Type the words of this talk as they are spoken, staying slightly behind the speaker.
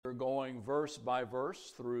going verse by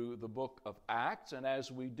verse through the book of Acts, and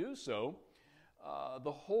as we do so,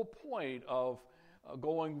 the whole point of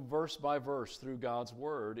going verse by verse through God's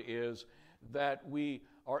Word is that we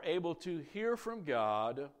are able to hear from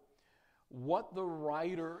God what the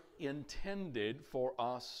writer intended for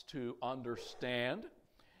us to understand.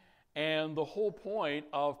 And the whole point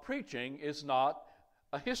of preaching is not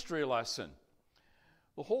a history lesson.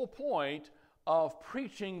 The whole point of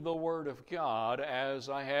preaching the Word of God, as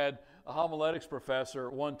I had a homiletics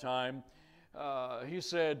professor one time, he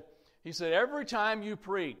said, every time you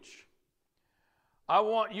preach, I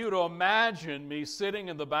want you to imagine me sitting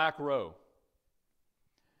in the back row.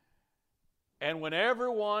 And when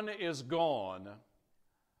everyone is gone,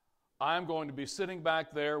 I'm going to be sitting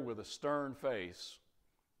back there with a stern face,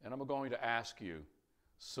 and I'm going to ask you,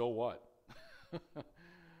 so what?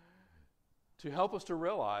 To help us to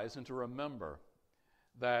realize and to remember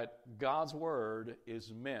that God's Word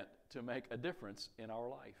is meant to make a difference in our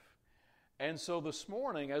life. And so this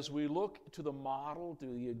morning, as we look to the model, to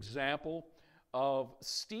the example of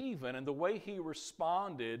Stephen and the way he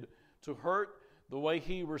responded to hurt, the way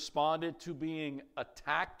he responded to being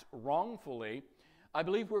attacked wrongfully, I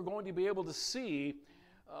believe we're going to be able to see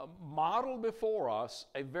modeled before us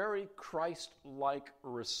a very Christ-like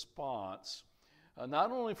response,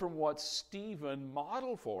 not only from what Stephen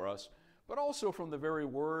modeled for us, but also from the very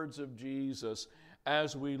words of Jesus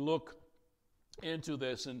as we look into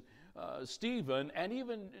this. And Stephen and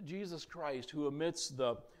even Jesus Christ, who amidst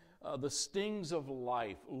the stings of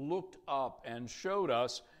life looked up and showed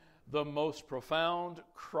us the most profound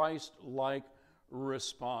Christ-like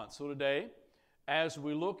response. So today, as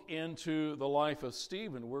we look into the life of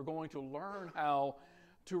Stephen, we're going to learn how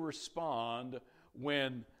to respond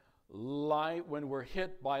when we're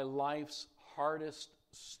hit by life's hardest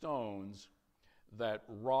stones that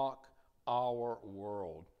rock our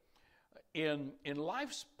world. In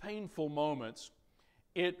life's painful moments,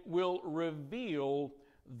 it will reveal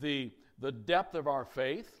the depth of our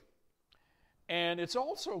faith, and it's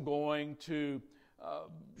also going to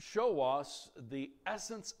show us the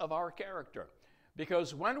essence of our character.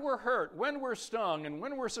 Because when we're hurt, when we're stung, and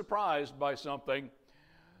when we're surprised by something,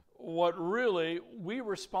 what really we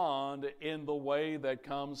respond in the way that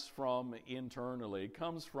comes from internally,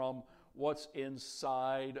 comes from what's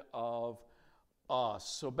inside of us.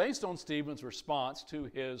 So based on Stephen's response to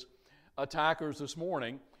his attackers this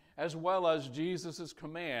morning, as well as Jesus'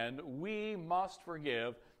 command, we must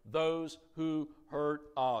forgive those who hurt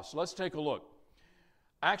us. Let's take a look.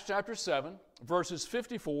 Acts chapter 7, verses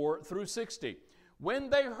 54 through 60.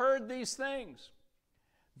 When they heard these things,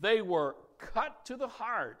 they were cut to the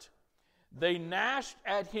heart. They gnashed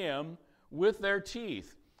at him with their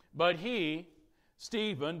teeth. But he,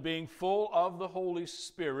 Stephen, being full of the Holy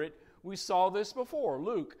Spirit, we saw this before.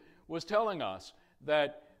 Luke was telling us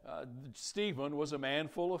that Stephen was a man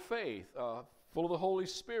full of faith, full of the Holy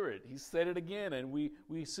Spirit. He said it again, and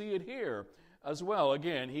we see it here as well.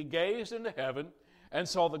 Again, he gazed into heaven and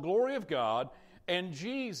saw the glory of God and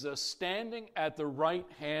Jesus standing at the right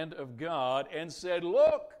hand of God, and said,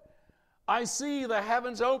 "Look, I see the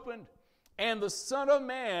heavens opened and the Son of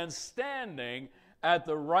Man standing at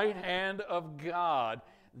the right hand of God."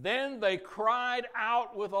 Then they cried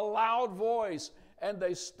out with a loud voice, and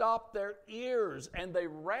they stopped their ears, and they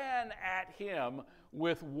ran at him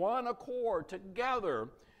with one accord together,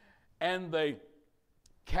 and they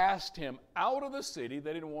cast him out of the city.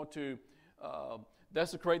 They didn't want to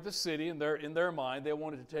desecrate the city in their mind. They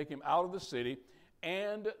wanted to take him out of the city,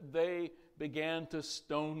 and they began to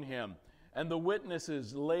stone him. And the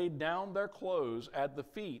witnesses laid down their clothes at the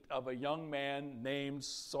feet of a young man named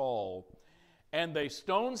Saul. And they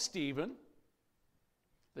stoned Stephen.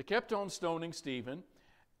 They kept on stoning Stephen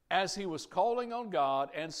as he was calling on God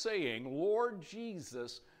and saying, "Lord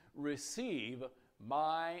Jesus, receive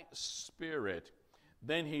my spirit."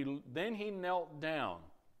 Then he knelt down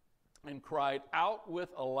and cried out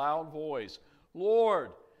with a loud voice,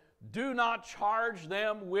 "Lord, do not charge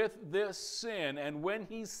them with this sin." And when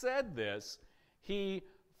he said this, he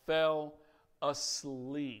fell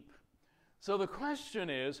asleep. So the question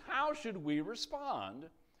is, how should we respond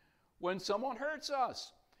when someone hurts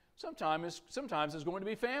us? Sometimes it's going to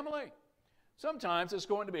be family. Sometimes it's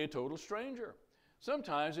going to be a total stranger.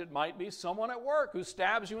 Sometimes it might be someone at work who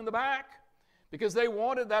stabs you in the back because they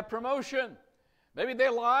wanted that promotion. Maybe they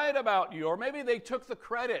lied about you, or maybe they took the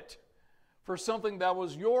credit for something that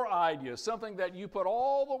was your idea, something that you put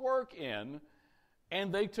all the work in,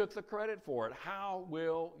 and they took the credit for it. How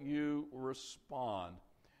will you respond?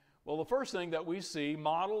 Well, the first thing that we see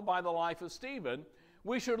modeled by the life of Stephen,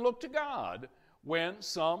 we should look to God when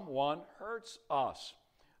someone hurts us.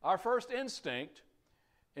 Our first instinct,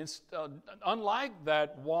 unlike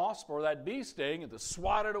that wasp or that bee sting, and to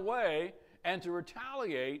swat it away and to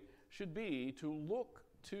retaliate, should be to look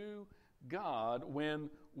to God when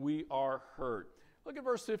we are hurt. Look at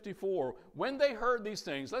verse 54. When they heard these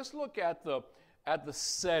things, let's look at the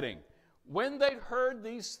setting. When they heard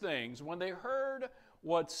these things, when they heard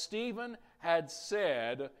what Stephen had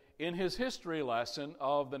said in his history lesson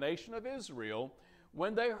of the nation of Israel,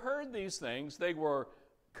 when they heard these things, they were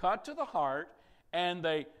cut to the heart, and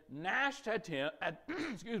they gnashed at him,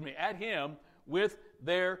 at him with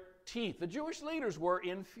their teeth. The Jewish leaders were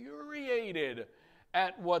infuriated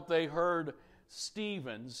at what they heard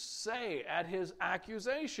Stephen say, at his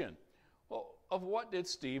accusation. Well, of what did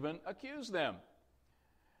Stephen accuse them?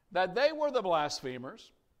 That they were the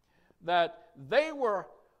blasphemers, that they were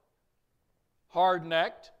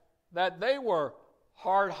hard-necked, that they were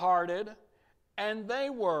hard-hearted, and they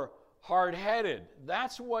were hard-headed.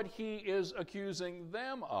 That's what he is accusing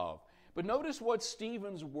them of. But notice what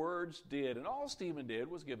Stephen's words did. And all Stephen did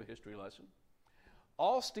was give a history lesson.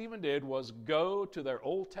 All Stephen did was go to their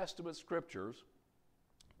Old Testament scriptures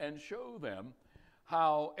and show them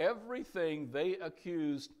how everything they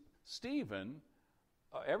accused Stephen,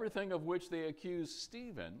 everything of which they accused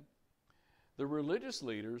Stephen, the religious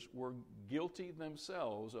leaders were guilty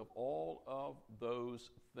themselves of all of those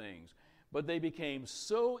things. But they became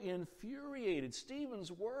so infuriated.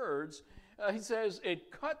 Stephen's words, he says, it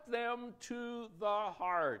cut them to the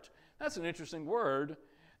heart. That's an interesting word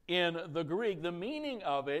in the Greek. The meaning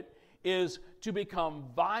of it is to become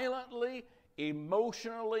violently,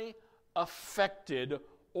 emotionally affected,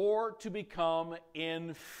 or to become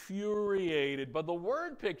infuriated. But the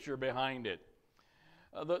word picture behind it,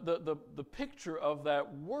 the picture of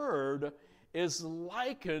that word is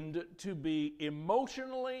likened to be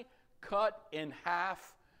emotionally cut in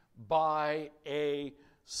half by a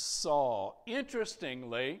saw.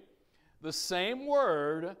 Interestingly, the same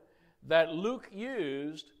word that Luke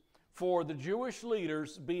used for the Jewish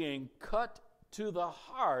leaders being cut to the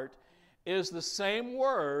heart is the same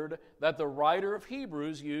word that the writer of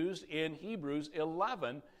Hebrews used in Hebrews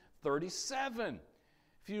 11:37.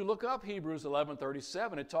 If you look up Hebrews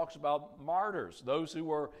 11:37, it talks about martyrs, those who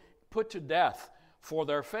were put to death for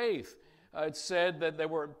their faith. It said that they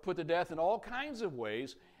were put to death in all kinds of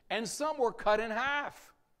ways, and some were cut in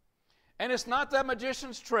half. And it's not that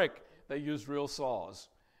magician's trick. They used real saws.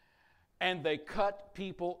 And they cut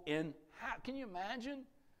people in half. Can you imagine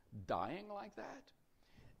dying like that?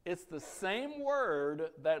 It's the same word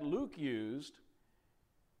that Luke used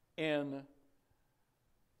in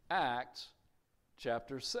Acts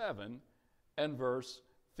chapter 7 and verse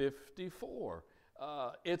 54.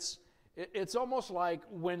 It's almost like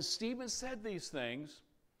when Stephen said these things,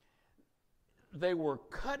 they were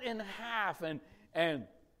cut in half, and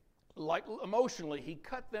like emotionally, he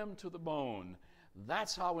cut them to the bone.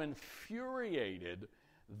 That's how infuriated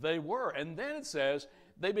they were. And then it says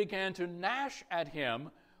they began to gnash at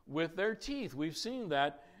him with their teeth. We've seen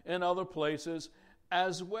that in other places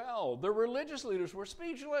as well. The religious leaders were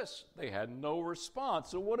speechless. They had no response.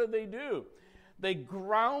 So what did they do? They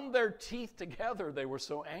ground their teeth together. They were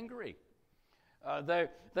so angry. They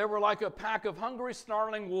were like a pack of hungry,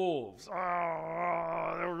 snarling wolves.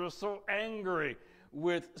 Oh, they were just so angry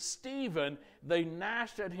with Stephen. They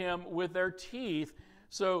gnashed at him with their teeth.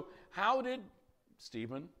 So how did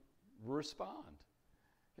Stephen respond?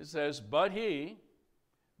 It says, but he,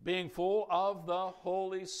 being full of the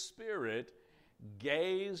Holy Spirit,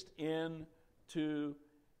 gazed into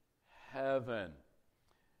heaven.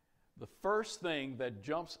 The first thing that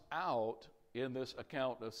jumps out in this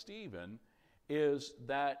account of Stephen is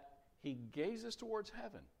that he gazes towards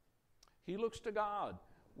heaven. He looks to God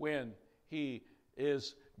when he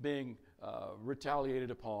is being retaliated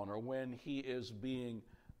upon or when he is being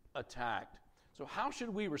attacked. So how should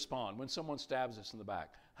we respond when someone stabs us in the back?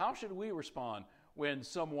 How should we respond when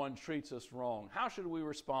someone treats us wrong? How should we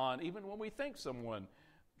respond even when we think someone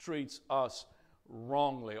treats us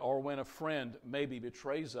wrongly, or when a friend maybe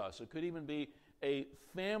betrays us? It could even be a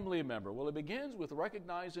family member. Well, it begins with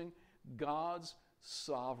recognizing God's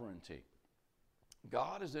sovereignty.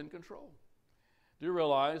 God is in control. Do you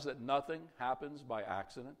realize that nothing happens by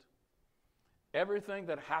accident? Everything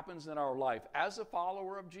that happens in our life as a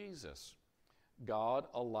follower of Jesus, God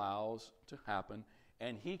allows to happen,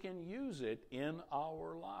 and he can use it in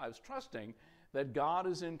our lives, trusting that God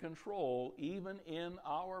is in control even in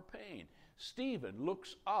our pain. Stephen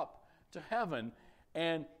looks up to heaven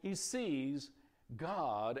and he sees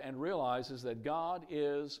God and realizes that God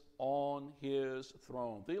is on his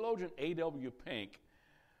throne. Theologian A.W. Pink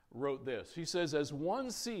wrote this. He says, as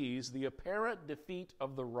one sees the apparent defeat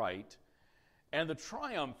of the right and the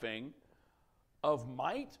triumphing of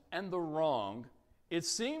might and the wrong, it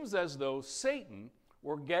seems as though Satan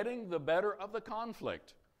were getting the better of the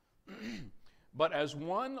conflict. But as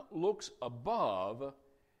one looks above,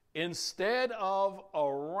 instead of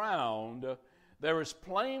around, there is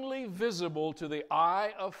plainly visible to the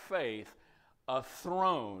eye of faith a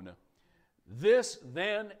throne. This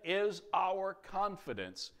then is our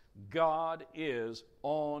confidence. God is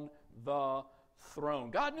on the throne.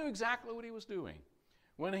 God knew exactly what he was doing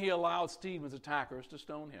when he allowed Stephen's attackers to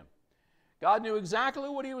stone him. God knew exactly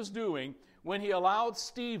what he was doing when he allowed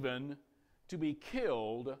Stephen to be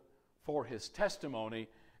killed for his testimony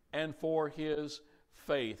and for his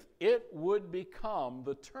faith. It would become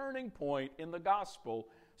the turning point in the gospel,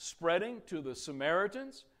 spreading to the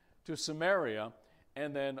Samaritans, to Samaria,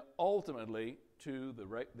 and then ultimately to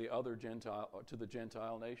the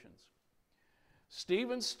Gentile nations.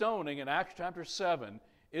 Stephen's stoning in Acts chapter 7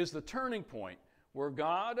 is the turning point where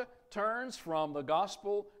God turns from the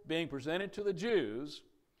gospel being presented to the Jews,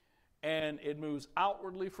 and it moves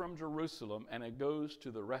outwardly from Jerusalem and it goes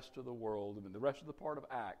to the rest of the world. I mean, the rest of the part of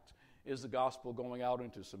Acts is the gospel going out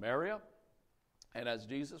into Samaria, and as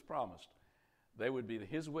Jesus promised, they would be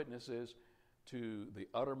his witnesses to the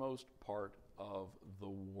uttermost part of the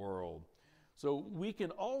world. So we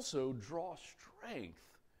can also draw strength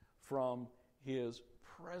from his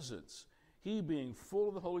presence. He, being full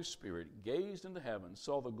of the Holy Spirit, gazed into heaven,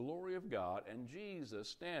 saw the glory of God, and Jesus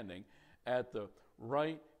standing at the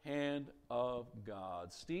right hand of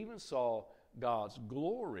God. Stephen saw God's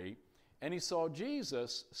glory, and he saw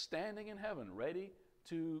Jesus standing in heaven, ready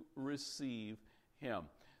to receive him.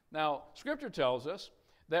 Now, Scripture tells us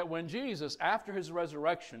that when Jesus, after his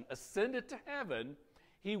resurrection, ascended to heaven,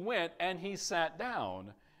 he went and he sat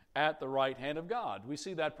down at the right hand of God. We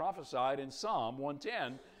see that prophesied in Psalm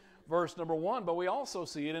 110, verse number 1, but we also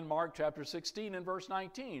see it in Mark chapter 16 and verse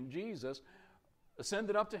 19. Jesus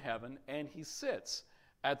ascended up to heaven and he sits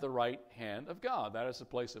at the right hand of God. That is the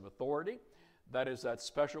place of authority. That is that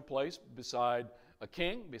special place beside a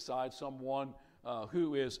king, beside someone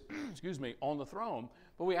who is, on the throne.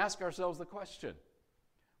 But we ask ourselves the question,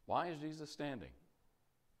 why is Jesus standing?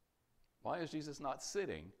 Why is Jesus not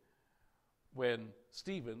sitting when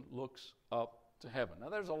Stephen looks up to heaven? Now,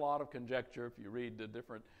 there's a lot of conjecture. If you read the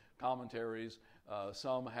different commentaries,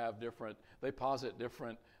 some have they posit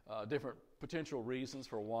different potential reasons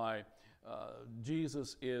for why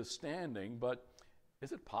Jesus is standing. But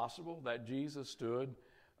is it possible that Jesus stood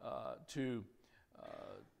to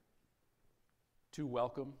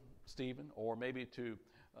welcome Stephen, or maybe to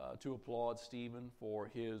applaud Stephen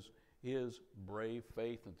for his brave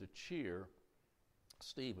faith and to cheer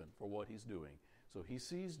Stephen for what he's doing? So he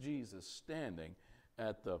sees Jesus standing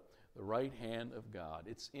at the right hand of God.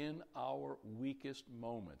 It's in our weakest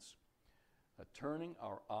moments that turning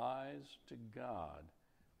our eyes to God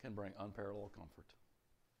can bring unparalleled comfort.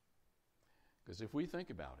 Because if we think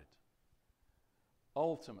about it,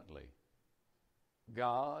 ultimately,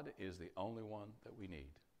 God is the only one that we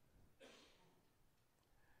need.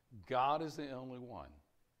 God is the only one,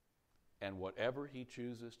 and whatever he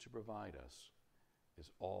chooses to provide us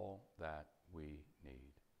is all that we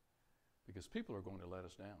need. Because people are going to let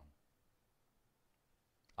us down.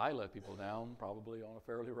 I let people down probably on a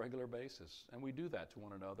fairly regular basis, and we do that to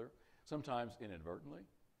one another, sometimes inadvertently.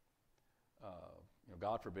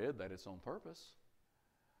 God forbid that it's on purpose.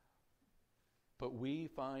 But we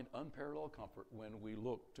find unparalleled comfort when we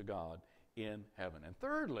look to God in heaven. And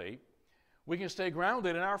thirdly, we can stay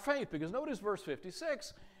grounded in our faith, because notice verse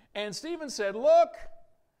 56. And Stephen said, look,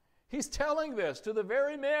 he's telling this to the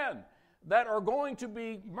very men that are going to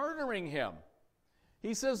be murdering him.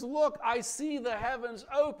 He says, look, I see the heavens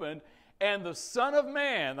opened, and the Son of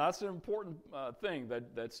Man, that's an important thing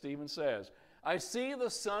that Stephen says, I see the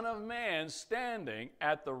Son of Man standing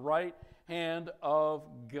at the right hand of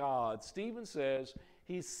God. Stephen says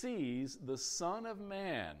he sees the Son of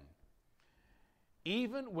Man.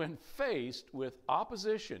 Even when faced with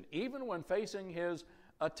opposition, even when facing his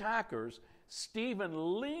attackers,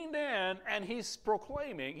 Stephen leaned in and he's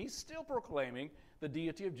still proclaiming the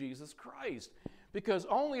deity of Jesus Christ. Because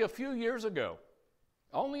only a few years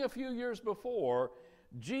before,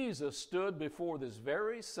 Jesus stood before this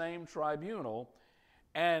very same tribunal,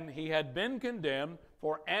 and he had been condemned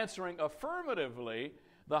for answering affirmatively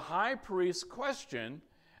the high priest's question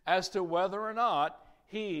as to whether or not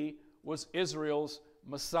he was Israel's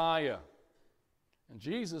Messiah. And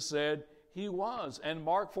Jesus said he was. And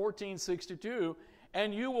Mark 14:62,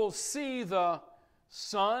 and you will see the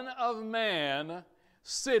Son of Man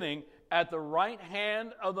sitting at the right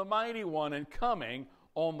hand of the Mighty One and coming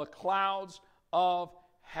on the clouds of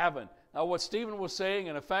heaven. Now, what Stephen was saying,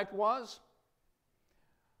 in effect, was,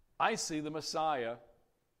 I see the Messiah,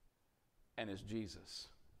 and it's Jesus.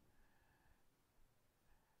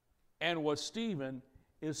 And what Stephen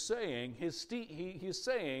is saying, he's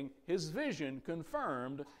saying his vision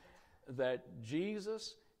confirmed that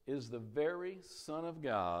Jesus is the very Son of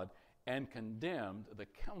God, and condemned the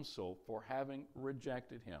council for having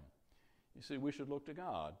rejected him. You see, we should look to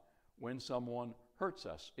God when someone hurts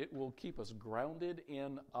us. It will keep us grounded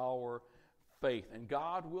in our faith, and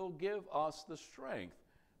God will give us the strength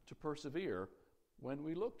to persevere when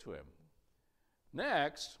we look to him.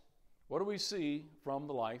 Next, what do we see from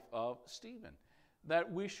the life of Stephen?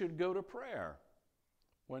 That we should go to prayer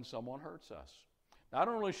when someone hurts us. Not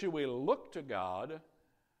only should we look to God,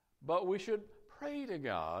 but we should pray to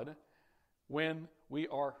God when we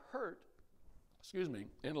are hurt,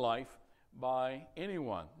 in life by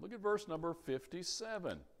anyone. Look at verse number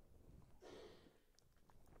 57.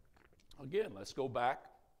 Again, let's go back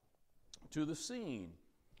to the scene.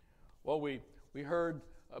 What we heard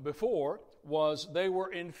before was they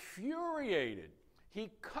were infuriated.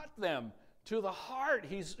 He cut them to the heart.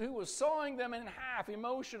 He was sawing them in half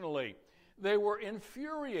emotionally. They were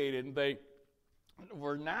infuriated, and they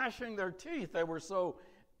were gnashing their teeth. They were so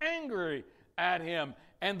angry at him,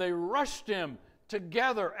 and they rushed him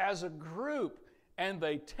together as a group, and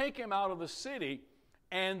they take him out of the city,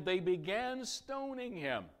 and they began stoning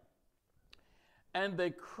him. And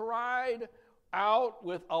they cried out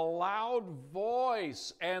with a loud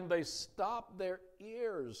voice, and they stopped their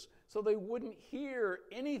ears so they wouldn't hear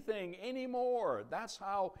anything anymore. That's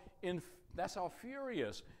how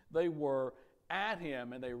furious they were at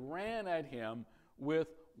him, and they ran at him with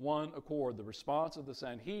one accord. The response of the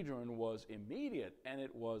Sanhedrin was immediate, and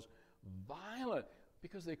it was violent,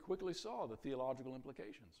 because they quickly saw the theological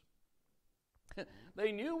implications.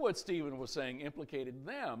 They knew what Stephen was saying implicated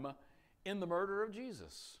them in the murder of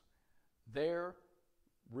Jesus, their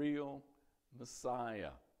real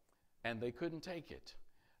Messiah, and they couldn't take it.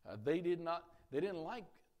 They didn't like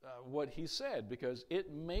what he said, because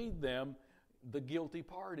it made them the guilty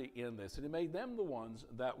party in this, and it made them the ones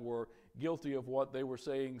that were guilty of what they were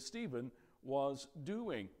saying Stephen was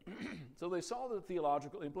doing. So they saw the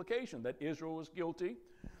theological implication that Israel was guilty,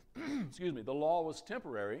 the law was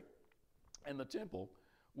temporary, and the temple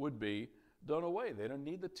would be done away. They don't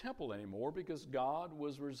need the temple anymore, because God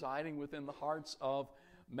was residing within the hearts of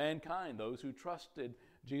mankind, those who trusted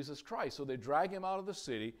Jesus Christ. So they drag him out of the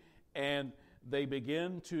city, and they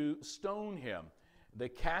begin to stone him. They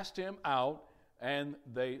cast him out, and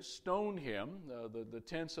they stoned him. The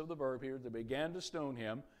tense of the verb here, they began to stone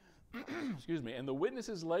him. And the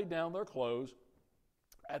witnesses laid down their clothes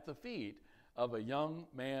at the feet of a young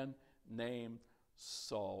man named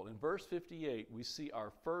Saul. In verse 58, we see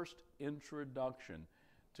our first introduction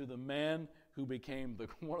to the man who became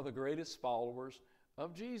one of the greatest followers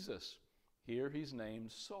of Jesus. Here he's named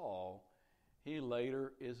Saul. He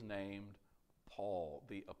later is named Paul,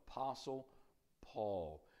 the Apostle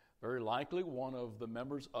Paul. Very likely one of the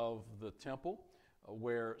members of the temple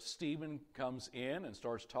where Stephen comes in and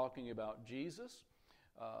starts talking about Jesus.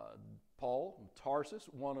 Paul from Tarsus,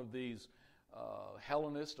 one of these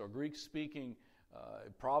Hellenist or Greek-speaking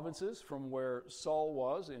provinces from where Saul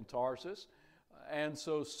was in Tarsus. And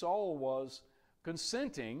so Saul was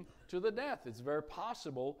consenting to the death. It's very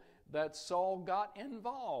possible that Saul got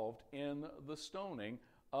involved in the stoning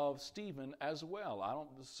of Stephen as well.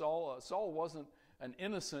 Saul wasn't an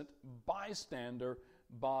innocent bystander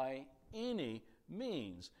by any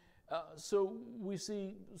means. So we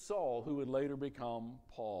see Saul, who would later become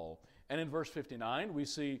Paul. And in verse 59, we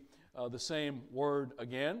see the same word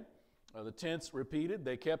again. The tense repeated.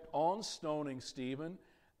 They kept on stoning Stephen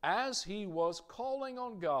as he was calling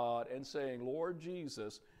on God and saying, Lord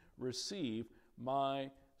Jesus, receive my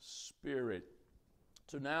spirit.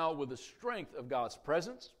 So now, with the strength of God's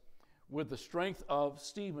presence, with the strength of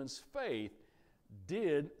Stephen's faith,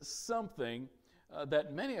 did something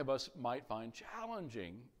that many of us might find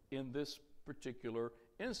challenging in this particular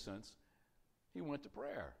instance. He went to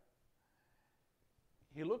prayer.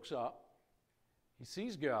 He looks up, he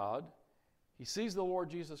sees God, he sees the Lord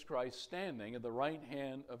Jesus Christ standing at the right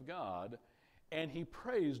hand of God, and he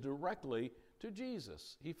prays directly to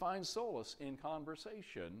Jesus. He finds solace in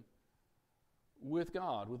conversation with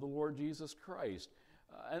God, with the Lord Jesus Christ.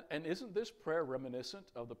 And isn't this prayer reminiscent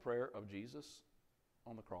of the prayer of Jesus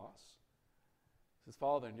on the cross? He says,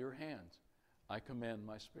 Father, in your hands I commend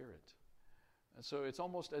my spirit. And so it's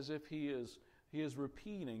almost as if he is he is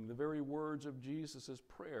repeating the very words of Jesus'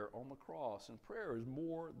 prayer on the cross. And prayer is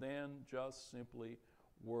more than just simply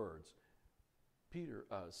words.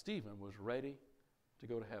 Stephen was ready to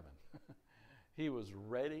go to heaven. He was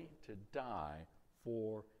ready to die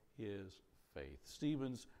for his faith.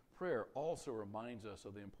 Stephen's prayer also reminds us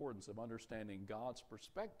of the importance of understanding God's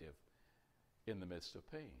perspective in the midst of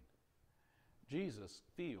pain. Jesus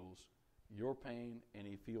feels your pain and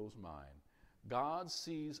he feels mine. God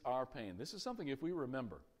sees our pain. This is something if we'll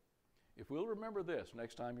remember this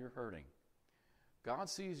next time you're hurting. God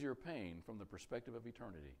sees your pain from the perspective of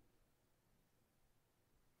eternity.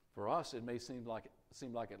 For us, it may seem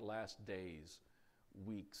like it lasts days,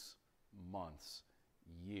 weeks, months,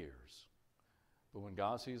 years. But when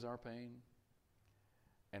God sees our pain,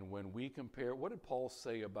 and when we compare, what did Paul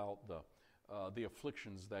say about the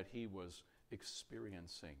afflictions that he was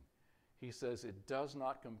experiencing? He says it does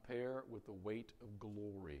not compare with the weight of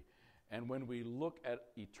glory. And when we look at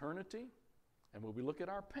eternity, and when we look at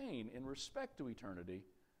our pain in respect to eternity,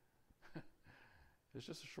 it's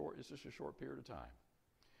just a short period of time.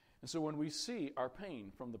 And so when we see our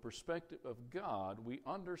pain from the perspective of God, we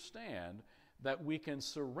understand that we can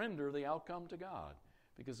surrender the outcome to God,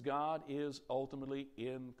 because God is ultimately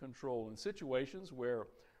in control. In situations where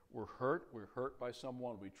we're hurt by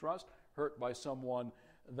someone we trust, hurt by someone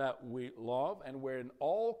that we love, and when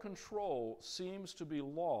all control seems to be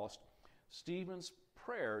lost, Stephen's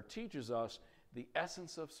prayer teaches us the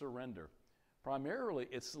essence of surrender. Primarily,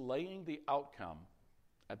 it's laying the outcome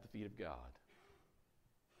at the feet of God.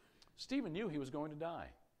 Stephen knew he was going to die.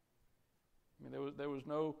 I mean, there was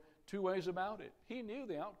no two ways about it. He knew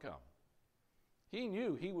the outcome. He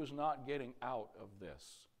knew he was not getting out of this.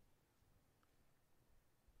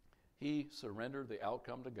 He surrendered the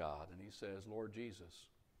outcome to God, and he says, Lord Jesus,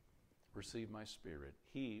 receive my spirit.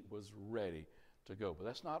 He was ready to go. But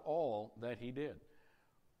that's not all that he did.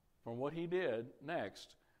 From what he did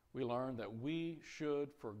next, we learn that we should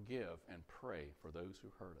forgive and pray for those who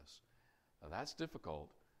hurt us. Now, that's difficult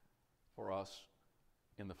for us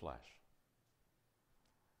in the flesh.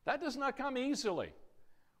 That does not come easily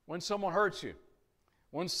when someone hurts you,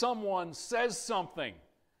 when someone says something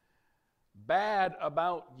bad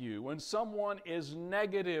about you, when someone is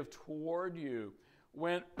negative toward you,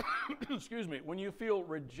 when when you feel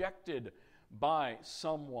rejected by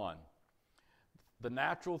someone. The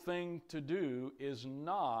natural thing to do is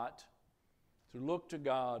not to look to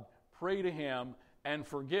God, pray to Him, and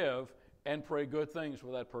forgive and pray good things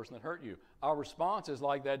for that person that hurt you. Our response is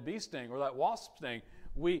like that bee sting or that wasp sting.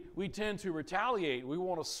 We tend to retaliate. We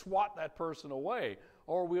want to swat that person away,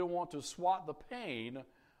 or we want to swat the pain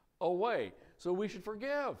away. So we should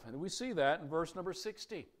forgive. And we see that in verse number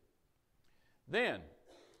 60. Then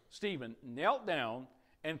Stephen knelt down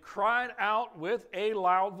and cried out with a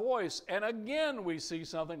loud voice. And again we see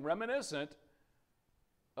something reminiscent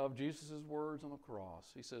of Jesus' words on the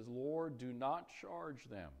cross. He says, Lord, do not charge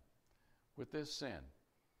them with this sin.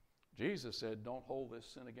 Jesus said, don't hold this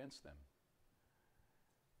sin against them.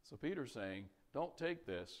 So Peter's saying, don't take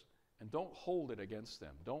this and don't hold it against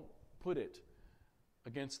them. Don't put it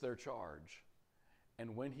against their charge.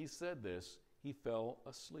 And when he said this, he fell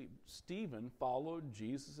asleep. Stephen followed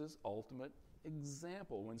Jesus' ultimate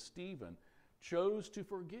example. When Stephen chose to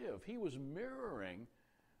forgive, he was mirroring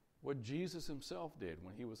what Jesus himself did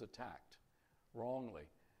when he was attacked wrongly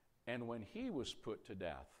and when he was put to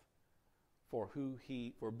death for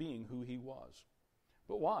being who he was.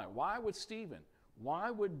 But why? Why would Stephen?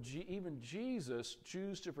 Why would even Jesus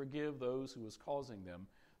choose to forgive those who was causing them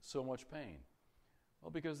so much pain?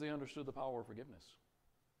 Well, because they understood the power of forgiveness.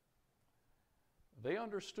 They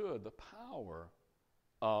understood the power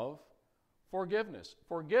of forgiveness.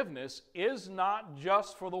 Forgiveness is not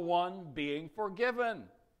just for the one being forgiven.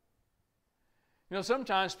 You know,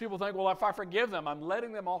 sometimes people think, well, if I forgive them, I'm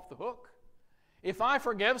letting them off the hook. If I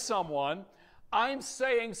forgive someone, I'm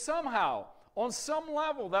saying somehow, on some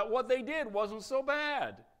level, that what they did wasn't so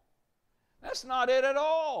bad. That's not it at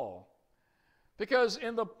all. Because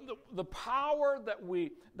in the power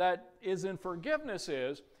that is in forgiveness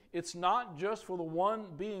is, it's not just for the one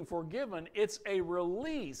being forgiven, it's a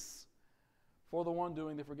release for the one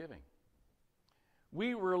doing the forgiving.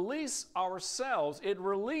 We release ourselves. It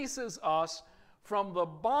releases us from the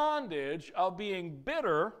bondage of being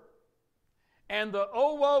bitter and the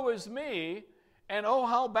oh woe is me and oh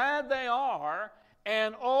how bad they are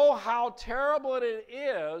and oh how terrible it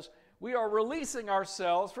is. We are releasing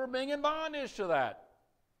ourselves from being in bondage to that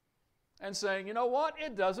and saying, you know what?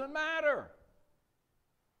 It doesn't matter.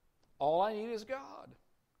 All I need is God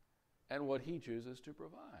and what He chooses to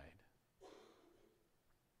provide.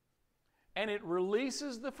 And it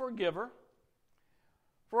releases the forgiver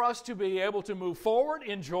for us to be able to move forward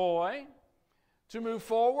in joy, to move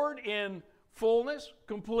forward in fullness,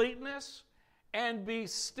 completeness, and be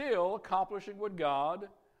still accomplishing what God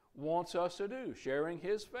wants us to do, sharing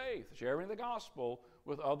His faith, sharing the gospel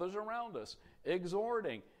with others around us,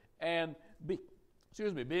 exhorting, and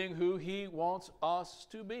being who He wants us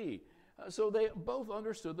to be. So they both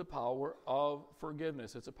understood the power of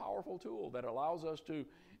forgiveness. It's a powerful tool that allows us to,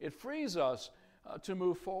 it frees us to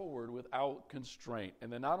move forward without constraint.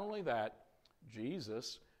 And then not only that,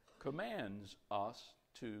 Jesus commands us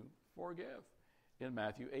to forgive. In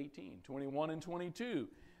Matthew 18, 21 and 22,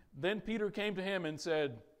 then Peter came to Him and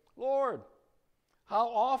said, Lord, how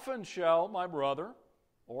often shall my brother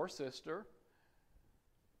or sister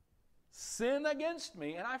sin against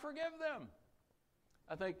me and I forgive them?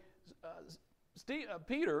 I think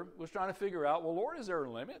Peter was trying to figure out, well, Lord, is there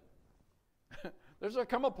a limit? There's going to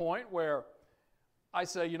come a point where I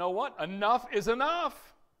say, you know what? Enough is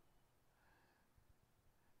enough.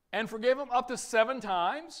 And forgive them up to 7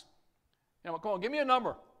 times. Come on, give me a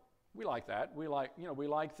number. We like that. We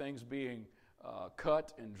like things being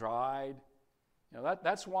cut and dried.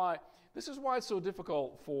 That's why. This is why it's so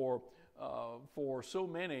difficult for so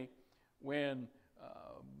many when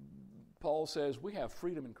Paul says we have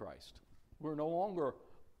freedom in Christ. We're no longer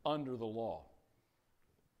under the law.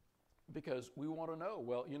 Because we want to know,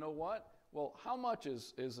 well, you know what? Well, how much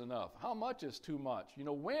is enough? How much is too much?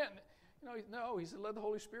 When? No, he said, let the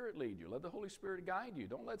Holy Spirit lead you. Let the Holy Spirit guide you.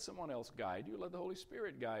 Don't let someone else guide you. Let the Holy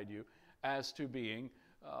Spirit guide you as to being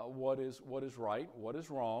what is right, what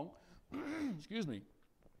is wrong. Excuse me.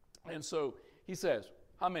 And so he says,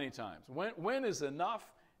 how many times? When is enough,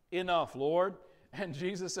 Lord? And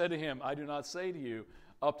Jesus said to him, I do not say to you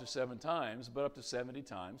up to 7 times, but up to 70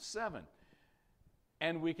 times 7.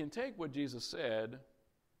 And we can take what Jesus said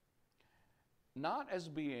not as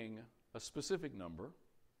being a specific number,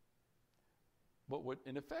 but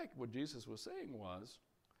in effect, what Jesus was saying was,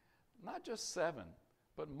 not just 7,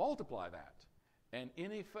 but multiply that. And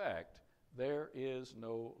in effect, there is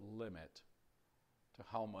no limit to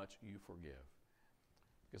how much you forgive.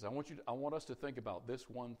 Because I want us to think about this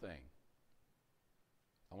one thing.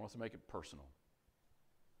 I want us to make it personal.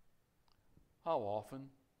 How often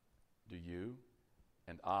do you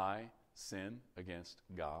and I sin against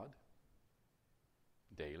God?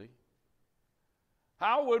 Daily.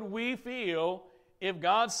 How would we feel if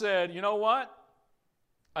God said, you know what?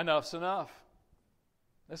 Enough's enough.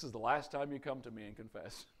 This is the last time you come to me and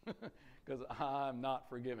confess because I'm not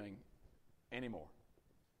forgiving anymore.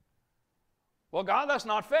 Well, God, that's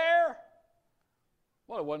not fair.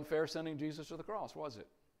 Well, it wasn't fair sending Jesus to the cross, was it?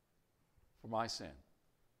 For my sin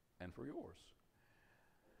and for yours.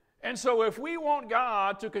 And so if we want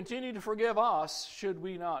God to continue to forgive us, should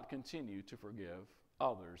we not continue to forgive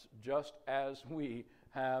others just as we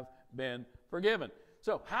have been forgiven?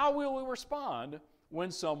 So how will we respond when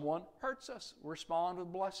someone hurts us? Respond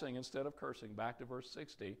with blessing instead of cursing. Back to verse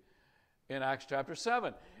 60 in Acts chapter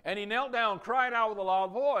 7. And he knelt down, cried out with a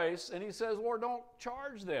loud voice, and he says, Lord, don't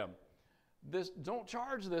charge them. Don't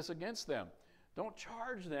charge this against them. Don't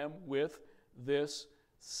charge them with this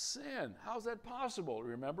sin. How's that possible?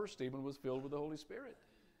 Remember, Stephen was filled with the Holy Spirit.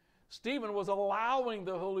 Stephen was allowing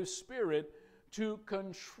the Holy Spirit to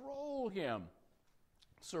control him.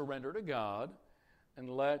 Surrender to God and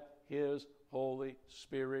let His Holy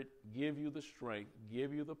Spirit give you the strength,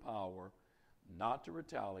 give you the power, not to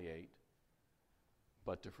retaliate,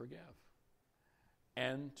 but to forgive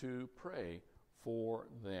and to pray for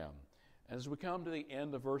them. As we come to the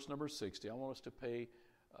end of verse number 60, I want us to pay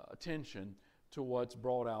attention to what's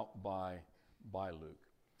brought out by Luke.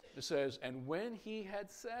 It says, and when he had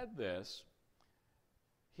said this,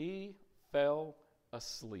 he fell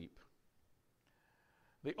asleep.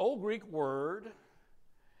 The old Greek word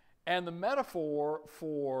and the metaphor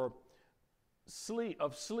for sleep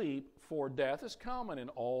for death is common in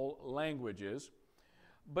all languages,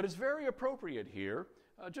 but it's very appropriate here,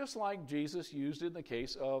 just like Jesus used it in the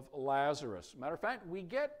case of Lazarus. Matter of fact, we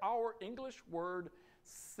get our English word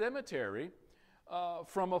cemetery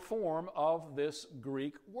from a form of this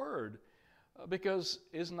Greek word, because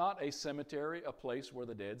is not a cemetery a place where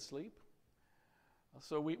the dead sleep?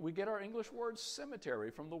 So we get our English word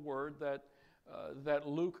cemetery from the word that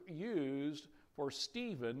Luke used for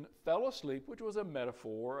Stephen fell asleep, which was a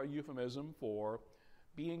metaphor, a euphemism for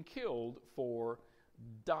being killed, for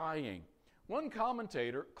dying. One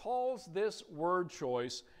commentator calls this word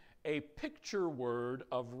choice a picture word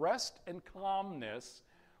of rest and calmness,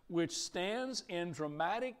 which stands in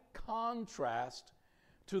dramatic contrast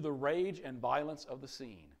to the rage and violence of the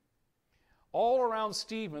scene. All around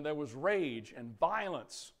Stephen there was rage and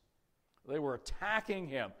violence. They were attacking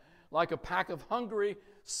him like a pack of hungry,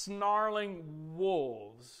 snarling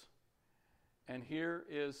wolves. And here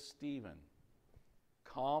is Stephen,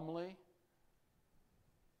 calmly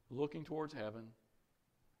looking towards heaven,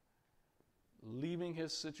 leaving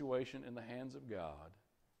his situation in the hands of God.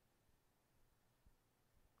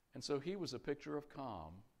 And so he was a picture of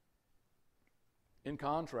calm, in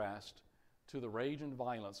contrast to the rage and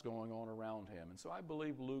violence going on around him. And so I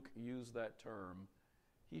believe Luke used that term,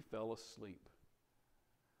 he fell asleep,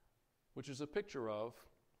 which is a picture of,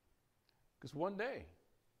 because one day,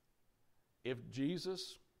 if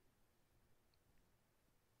Jesus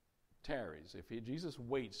tarries, if Jesus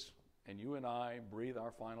waits and you and I breathe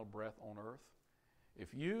our final breath on earth,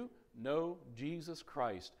 if you know Jesus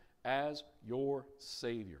Christ as your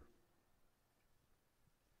Savior,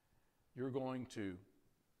 you're going to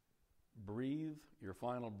breathe your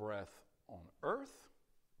final breath on earth,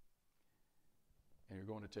 and you're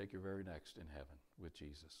going to take your very next in heaven with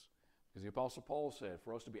Jesus. Because the Apostle Paul said,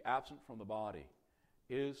 for us to be absent from the body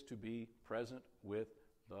is to be present with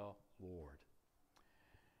the Lord.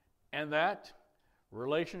 And that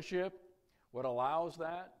relationship, what allows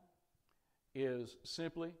that, is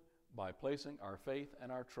simply by placing our faith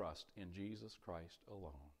and our trust in Jesus Christ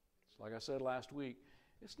alone. So like I said last week,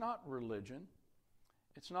 it's not religion.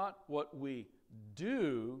 It's not what we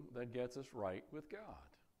do that gets us right with God.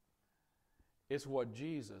 It's what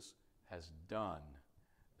Jesus has done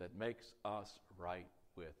that makes us right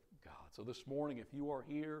with God. So this morning, if you are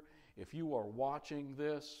here, if you are watching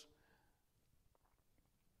this,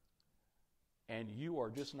 and you are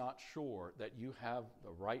just not sure that you have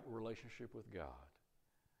the right relationship with God,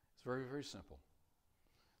 it's very, very simple.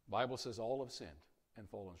 The Bible says all have sinned and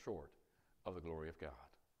fallen short of the glory of God.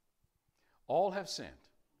 All have sinned.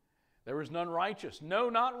 There is none righteous, no,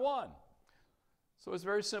 not one. So it's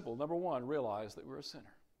very simple. Number one, realize that we're a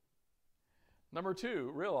sinner. Number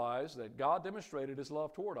two, realize that God demonstrated His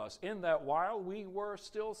love toward us in that while we were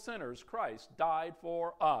still sinners, Christ died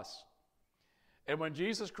for us. And when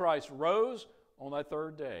Jesus Christ rose on that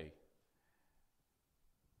third day,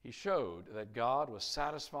 He showed that God was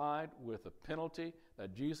satisfied with the penalty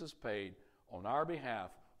that Jesus paid on our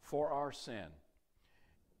behalf for our sin.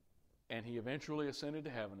 And He eventually ascended to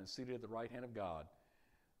heaven and seated at the right hand of God.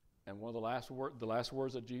 And one of the last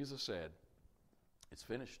words that Jesus said, it's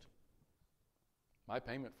finished. My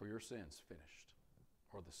payment for your sin's finished,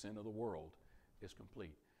 or the sin of the world is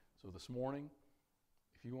complete. So this morning,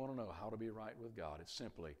 if you want to know how to be right with God, it's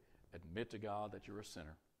simply admit to God that you're a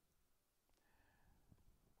sinner.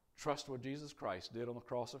 Trust what Jesus Christ did on the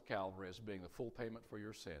cross of Calvary as being the full payment for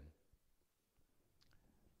your sin. And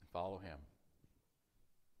follow Him.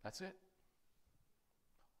 That's it.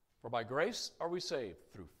 For by grace are we saved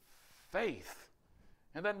through faith,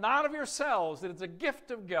 and that not of yourselves, that it's a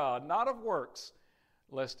gift of God, not of works,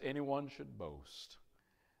 lest anyone should boast.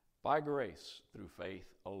 By grace, through faith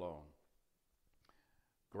alone.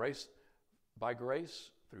 By grace,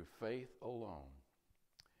 through faith alone.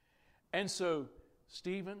 And so,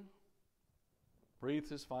 Stephen breathed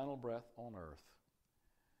his final breath on earth.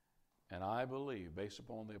 And I believe, based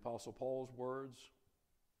upon the Apostle Paul's words,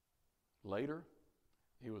 later,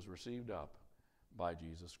 he was received up by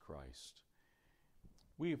Jesus Christ.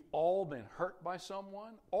 We've all been hurt by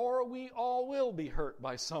someone, or we all will be hurt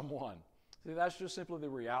by someone. See, that's just simply the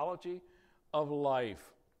reality of life.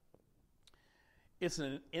 It's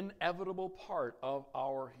an inevitable part of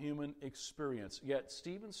our human experience. Yet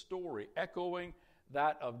Stephen's story, echoing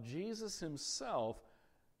that of Jesus himself,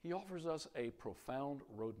 he offers us a profound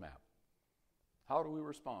roadmap. How do we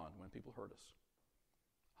respond when people hurt us?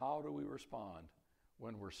 How do we respond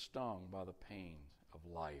when we're stung by the pain of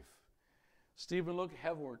life? Stephen looked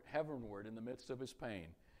heavenward in the midst of his pain.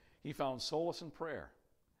 He found solace in prayer,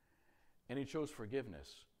 and he chose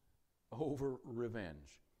forgiveness over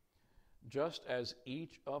revenge. Just as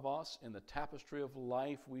each of us in the tapestry of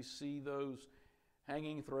life, we see those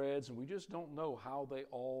hanging threads, and we just don't know how they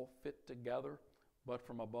all fit together, but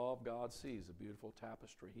from above, God sees a beautiful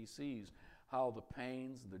tapestry. He sees how the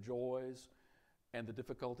pains, the joys, and the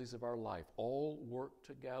difficulties of our life all work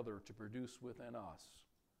together to produce within us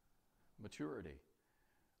maturity,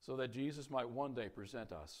 so that Jesus might one day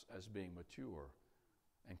present us as being mature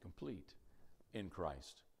and complete in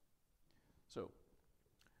Christ. So,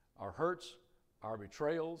 our hurts, our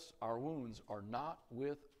betrayals, our wounds are not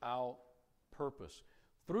without purpose.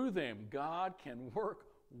 Through them, God can work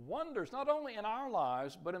wonders, not only in our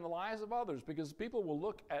lives, but in the lives of others, because people will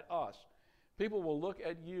look at us. People will look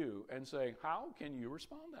at you and say, how can you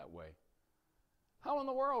respond that way? How in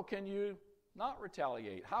the world can you not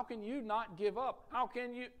retaliate? How can you not give up? How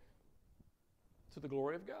can you? to the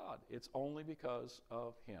glory of God. It's only because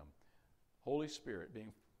of Him. Holy Spirit,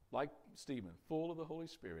 being like Stephen, full of the Holy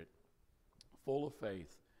Spirit, full of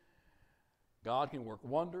faith. God can work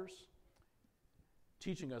wonders,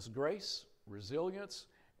 teaching us grace, resilience,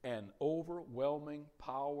 and overwhelming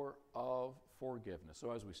power of forgiveness.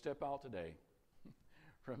 So as we step out today,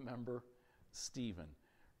 remember Stephen.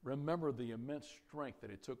 Remember the immense strength that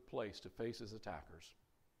it took place to face his attackers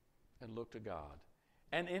and look to God.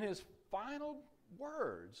 And in his final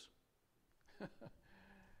words,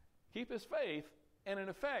 keep his faith, and in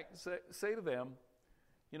effect say to them,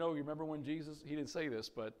 you know, you remember when Jesus, he didn't say this,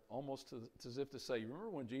 but almost as if to say, you remember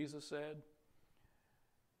when Jesus said,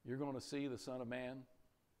 you're going to see the Son of Man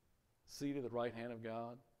seated at the right hand of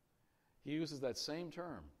God? He uses that same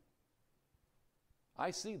term.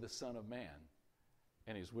 I see the Son of Man,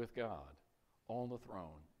 and he's with God on the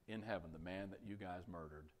throne in heaven, the man that you guys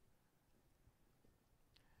murdered.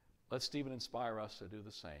 Let Stephen inspire us to do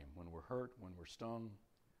the same when we're hurt, when we're stung,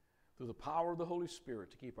 through the power of the Holy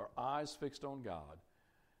Spirit, to keep our eyes fixed on God,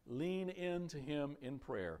 lean into Him in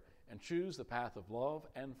prayer, and choose the path of love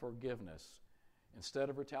and forgiveness instead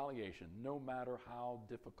of retaliation, no matter how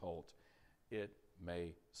difficult it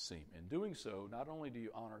may seem. In doing so, not only do you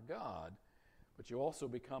honor God, but you also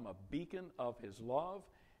become a beacon of His love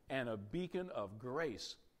and a beacon of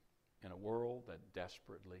grace in a world that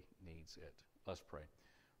desperately needs it. Let's pray.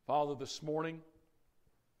 Father, this morning,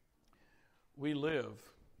 we live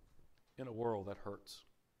in a world that hurts.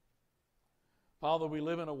 Father, we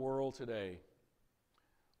live in a world today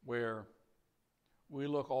where we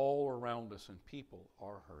look all around us and people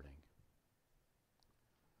are hurting.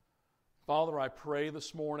 Father, I pray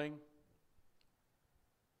this morning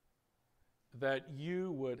that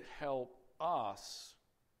you would help us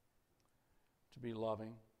to be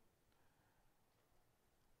loving.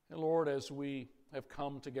 And Lord, as we have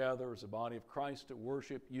come together as a body of Christ to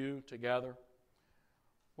worship you together,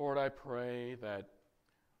 Lord, I pray that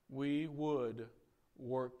we would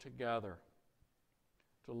work together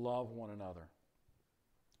to love one another,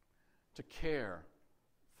 to care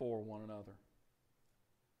for one another,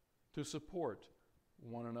 to support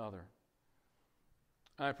one another.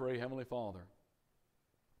 I pray, Heavenly Father,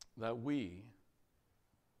 that we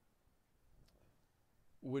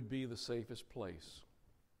would be the safest place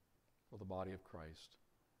for the body of Christ,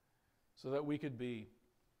 so that we could be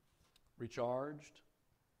recharged,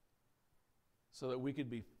 so that we could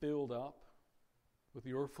be filled up with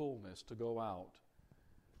your fullness to go out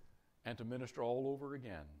and to minister all over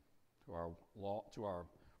again to our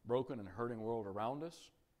broken and hurting world around us,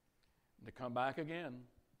 and to come back again.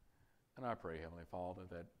 And I pray, Heavenly Father,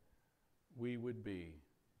 that we would be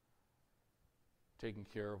taking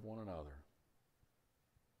care of one another.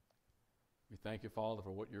 We thank you, Father,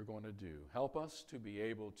 for what you're going to do. Help us to be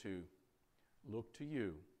able to look to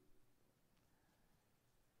you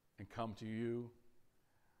and come to you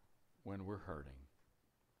when we're hurting,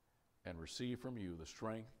 and receive from you the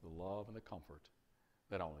strength, the love, and the comfort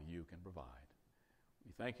that only you can provide.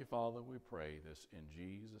 We thank you, Father. We pray this in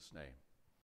Jesus' name.